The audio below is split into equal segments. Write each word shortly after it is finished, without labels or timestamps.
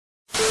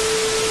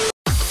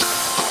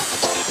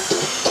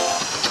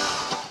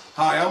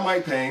Hi, I'm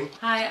Mike Payne.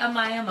 Hi, I'm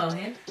Maya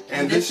Mohan.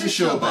 And this is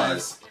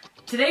Showbuzz.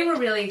 Today we're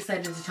really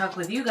excited to talk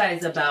with you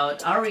guys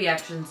about our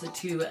reactions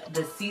to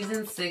the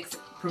Season 6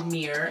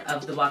 premiere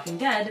of The Walking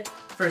Dead,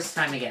 First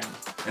Time Again.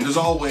 And as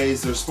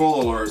always, there's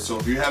spoiler alerts, so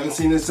if you haven't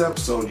seen this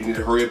episode, you need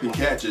to hurry up and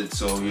catch it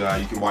so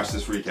you can watch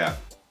this recap.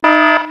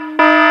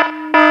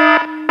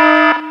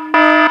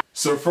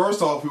 So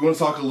first off, we want to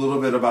talk a little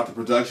bit about the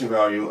production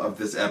value of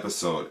this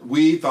episode.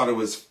 We thought it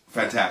was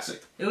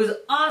fantastic. It was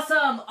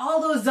awesome! All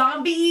those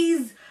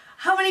zombies!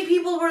 How many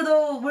people were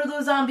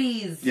those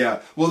zombies? Yeah,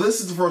 well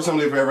this is the first time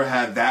they've ever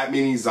had that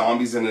many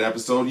zombies in an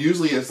episode.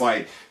 Usually it's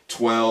like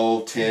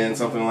 12, 10,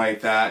 something like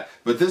that.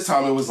 But this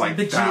time it was like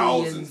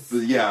thousands.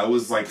 Yeah, it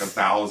was like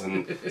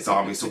 1,000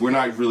 zombies. So we're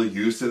not really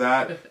used to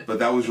that, but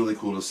that was really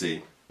cool to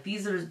see.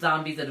 These are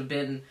zombies that have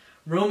been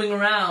roaming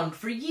around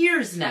for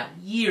years now.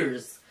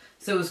 Years.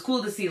 So it was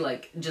cool to see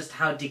like just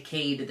how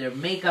decayed their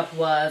makeup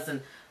was,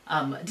 and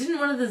didn't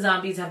one of the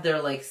zombies have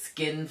their like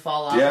skin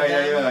fall off?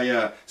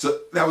 Yeah. So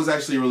that was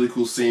actually a really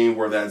cool scene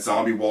where that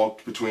zombie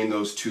walked between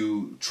those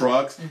two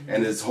trucks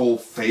and his whole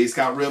face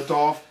got ripped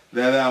off.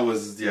 That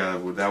was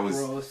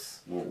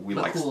gross. We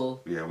like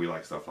cool. Yeah, we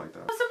like stuff like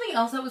that. Something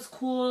else that was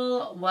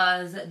cool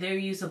was their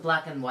use of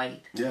black and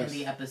white in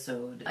the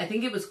episode. I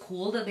think it was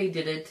cool that they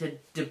did it to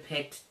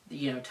depict,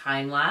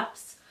 time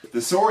lapse.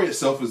 The story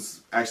itself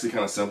was actually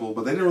kind of simple,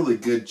 but they did a really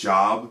good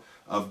job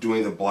of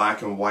doing the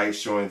black and white,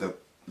 showing the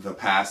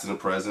past and the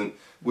present,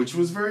 which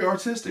was very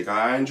artistic.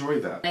 I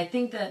enjoyed that. I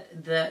think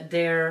that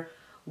their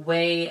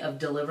way of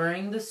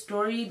delivering the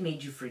story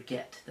made you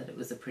forget that it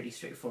was a pretty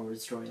straightforward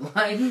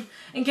storyline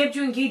and kept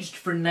you engaged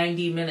for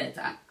 90 minutes.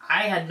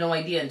 I had no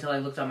idea until I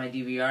looked on my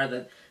DVR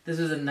that this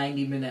was a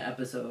 90-minute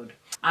episode.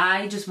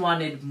 I just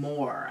wanted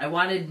more. I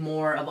wanted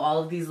more of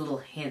all of these little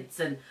hints,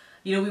 and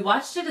we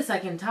watched it a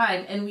second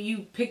time, and you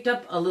picked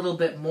up a little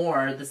bit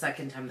more the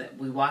second time that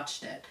we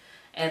watched it.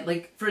 And,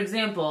 like, for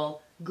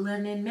example,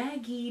 Glenn and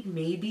Maggie,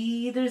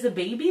 maybe there's a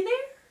baby there?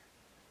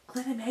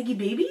 Glenn and Maggie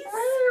babies?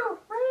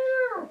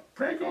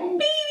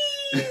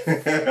 Babies!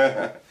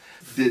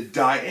 Did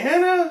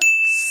Diana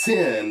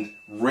send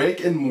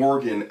Rick and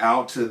Morgan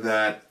out to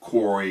that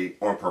quarry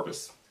on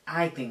purpose?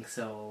 I think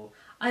so.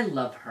 I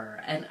love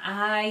her, and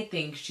I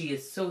think she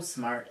is so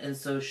smart and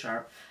so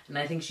sharp, and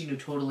I think she knew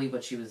totally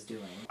what she was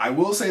doing. I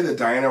will say that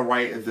Diana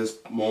Wright at this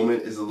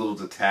moment is a little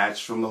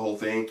detached from the whole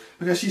thing,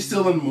 because she's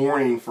still in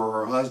mourning for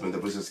her husband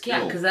that was just killed.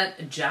 Yeah, because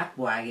that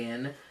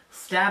jackwagon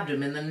stabbed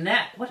him in the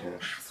neck. What an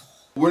asshole.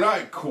 We're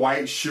not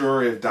quite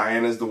sure if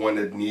Diana's the one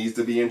that needs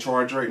to be in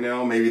charge right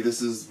now. Maybe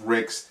this is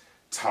Rick's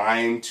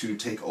time to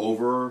take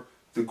over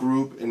the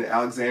group in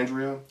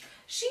Alexandria.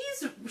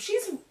 She's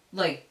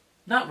like,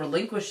 not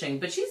relinquishing,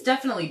 but she's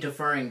definitely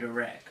deferring to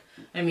Rick.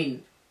 I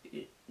mean,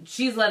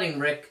 she's letting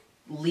Rick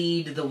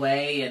lead the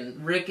way,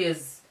 and Rick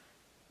is,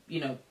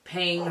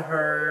 paying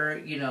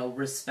her,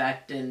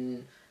 respect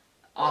and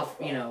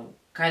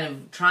kind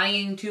of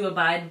trying to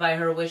abide by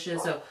her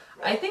wishes. So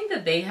I think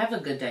that they have a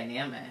good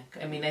dynamic.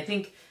 I mean, I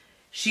think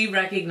she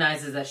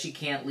recognizes that she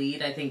can't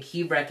lead. I think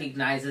he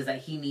recognizes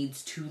that he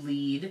needs to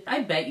lead. I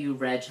bet you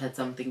Reg had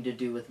something to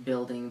do with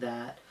building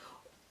that.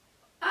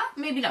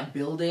 Maybe not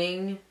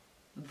building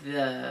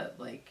the,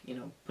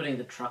 putting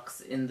the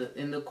trucks in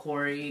the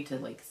quarry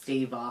to,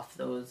 stave off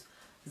those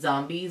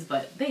zombies,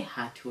 but they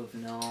had to have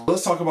known.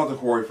 Let's talk about the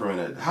quarry for a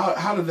minute.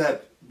 How did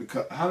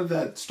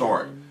that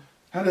start?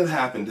 How did it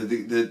happen?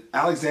 Did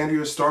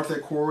Alexandria start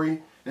that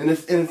quarry? And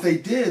if they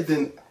did,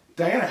 then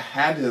Diana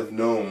had to have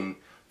known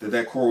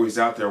that quarry was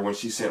out there when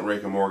she sent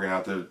Rick and Morgan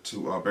out there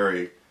to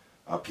bury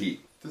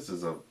Pete. This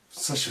is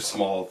such a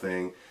small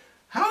thing.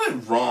 How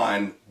did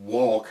Ron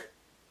walk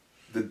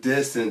the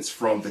distance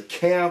from the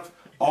camp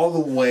all the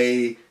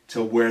way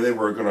to where they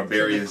were going to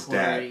bury his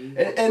dad?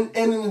 And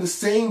in the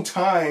same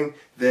time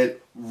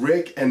that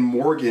Rick and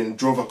Morgan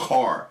drove a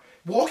car.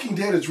 Walking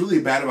Dead is really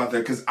bad about that,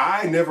 because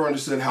I never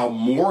understood how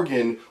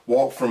Morgan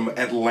walked from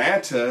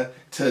Atlanta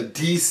to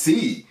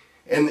D.C.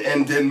 and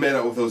then met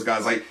up with those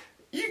guys. Like, are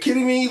you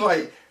kidding me?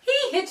 Like,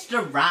 he hitched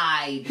a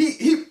ride.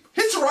 He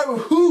hitched a ride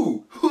with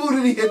who? Who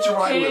did he hitch a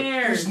ride with?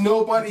 There's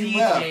nobody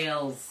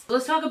left.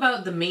 Let's talk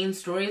about the main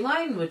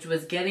storyline, which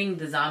was getting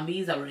the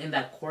zombies that were in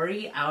that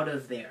quarry out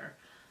of there.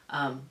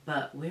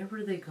 But where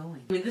were they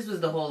going? I mean, this was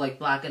the whole,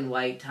 black and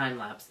white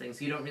time-lapse thing,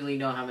 so you don't really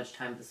know how much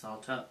time this all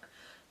took.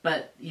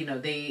 But,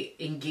 they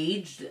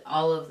engaged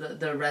all of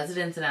the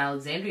residents in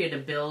Alexandria to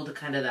build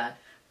kind of that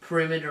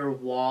perimeter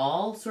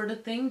wall sort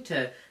of thing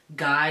to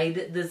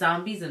guide the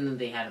zombies, and then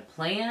they had a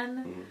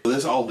plan.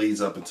 This all leads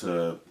up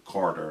into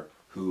Carter,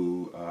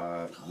 who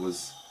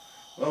was...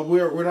 Well,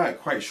 we're not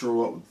quite sure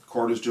what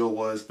Carter's deal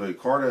was, but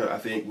Carter, I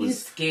think, was...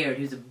 He's scared.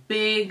 He was a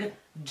big,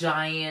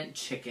 giant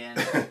chicken.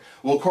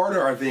 Well,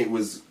 Carter, I think,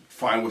 was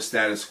fine with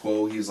status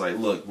quo. He's like,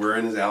 look, we're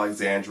in this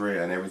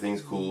Alexandria and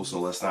everything's cool, so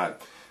let's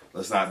not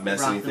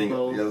mess anything.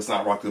 Yeah, let's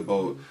not rock the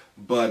boat.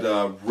 But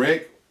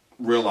Rick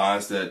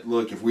realized that,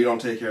 look, if we don't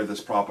take care of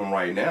this problem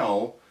right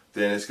now,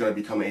 then it's going to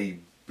become a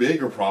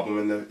bigger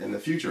problem in the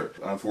future.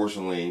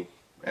 Unfortunately,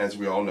 as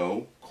we all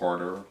know,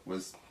 Carter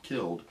was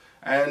killed.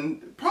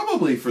 And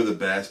probably for the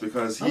best,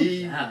 because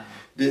he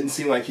didn't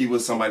seem like he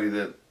was somebody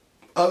that,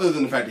 other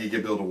than the fact that he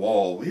could build a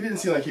wall, he didn't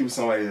seem like he was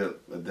somebody that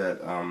was good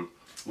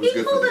for the group.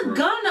 He pulled a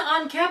gun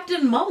on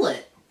Captain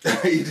Mullet.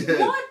 He did.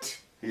 What?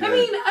 I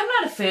mean, I'm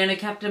not a fan of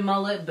Captain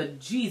Mullet, but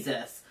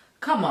Jesus,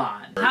 come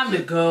on, time to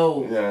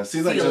go. Yeah,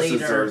 seems like just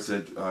deserves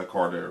that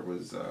Carter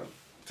was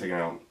taken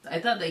out. I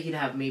thought that he'd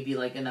have maybe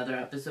like another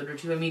episode or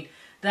two. I mean,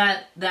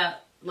 that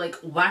like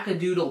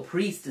wackadoodle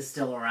priest is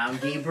still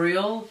around,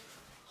 Gabriel.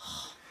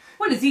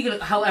 What is he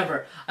gonna?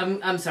 However,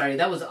 I'm sorry.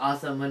 That was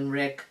awesome when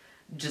Rick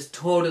just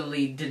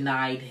totally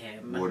denied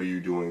him. What are you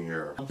doing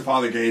here,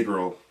 Father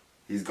Gabriel?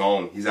 He's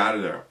gone. He's out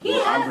of there.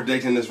 I'm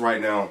predicting this right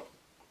now.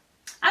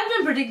 I've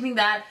been predicting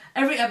that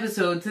every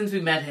episode since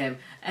we met him,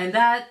 and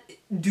that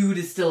dude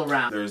is still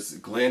around. There's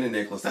Glenn and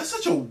Nicholas. That's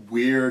such a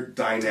weird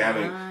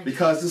dynamic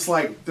because it's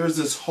like there's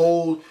this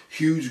whole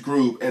huge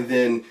group, and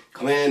then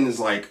Glenn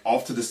is like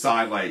off to the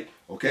side, like,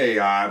 okay,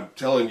 I'm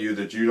telling you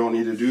that you don't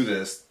need to do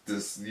this.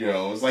 You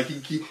know, it's like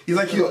he's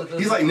like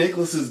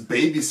Nicholas's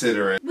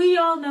babysitter. We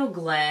all know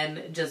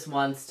Glenn just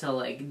wants to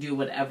like do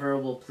whatever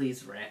will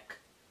please Rick.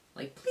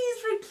 Like,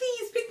 please Rick,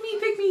 please pick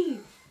me.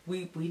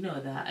 We know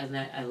that, and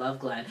I love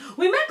Glenn.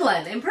 We met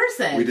Glenn in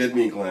person. We did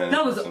meet Glenn.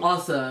 That was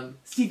awesome.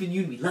 Stephen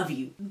Yoon, we love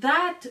you.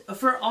 That,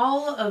 for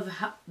all of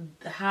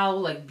how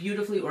like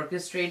beautifully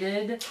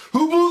orchestrated.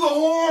 Who blew the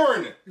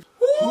horn?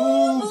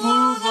 Who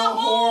blew the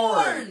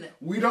horn?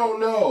 We don't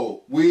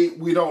know.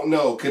 We don't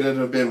know. Could it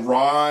have been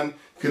Ron?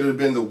 Could it have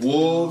been the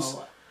wolves?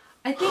 No.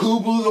 I think, who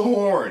blew the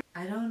horn?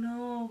 I don't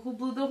know who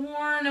blew the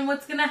horn and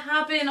what's gonna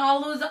happen.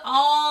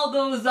 All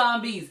those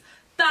zombies.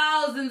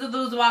 Thousands of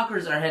those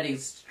walkers are heading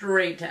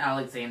straight to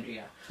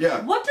Alexandria.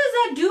 Yeah. What does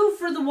that do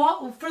for the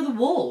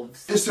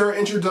wolves? It's their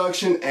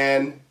introduction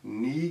and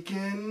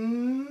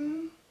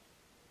Negan.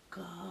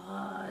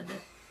 God,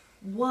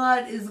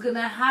 what is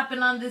gonna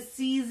happen on this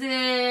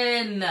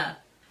season?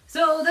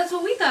 So that's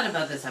what we thought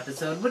about this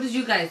episode. What did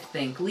you guys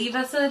think? Leave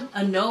us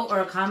a note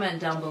or a comment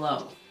down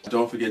below.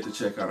 Don't forget to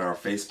check out our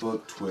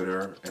Facebook,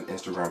 Twitter, and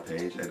Instagram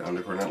page at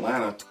UnderCurrent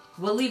Atlanta.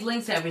 We'll leave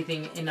links to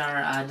everything in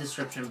our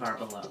description bar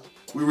below.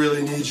 We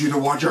really need you to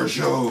watch our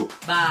show.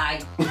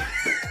 Bye. Look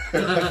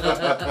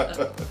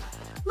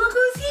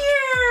who's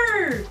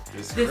here!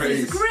 This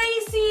is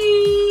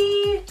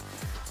Gracie!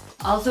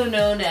 Also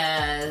known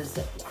as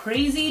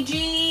Crazy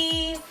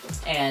G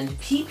and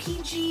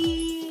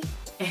PPG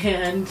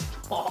and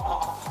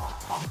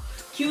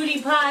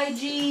Cutie Pie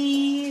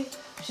G.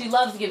 She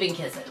loves giving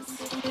kisses.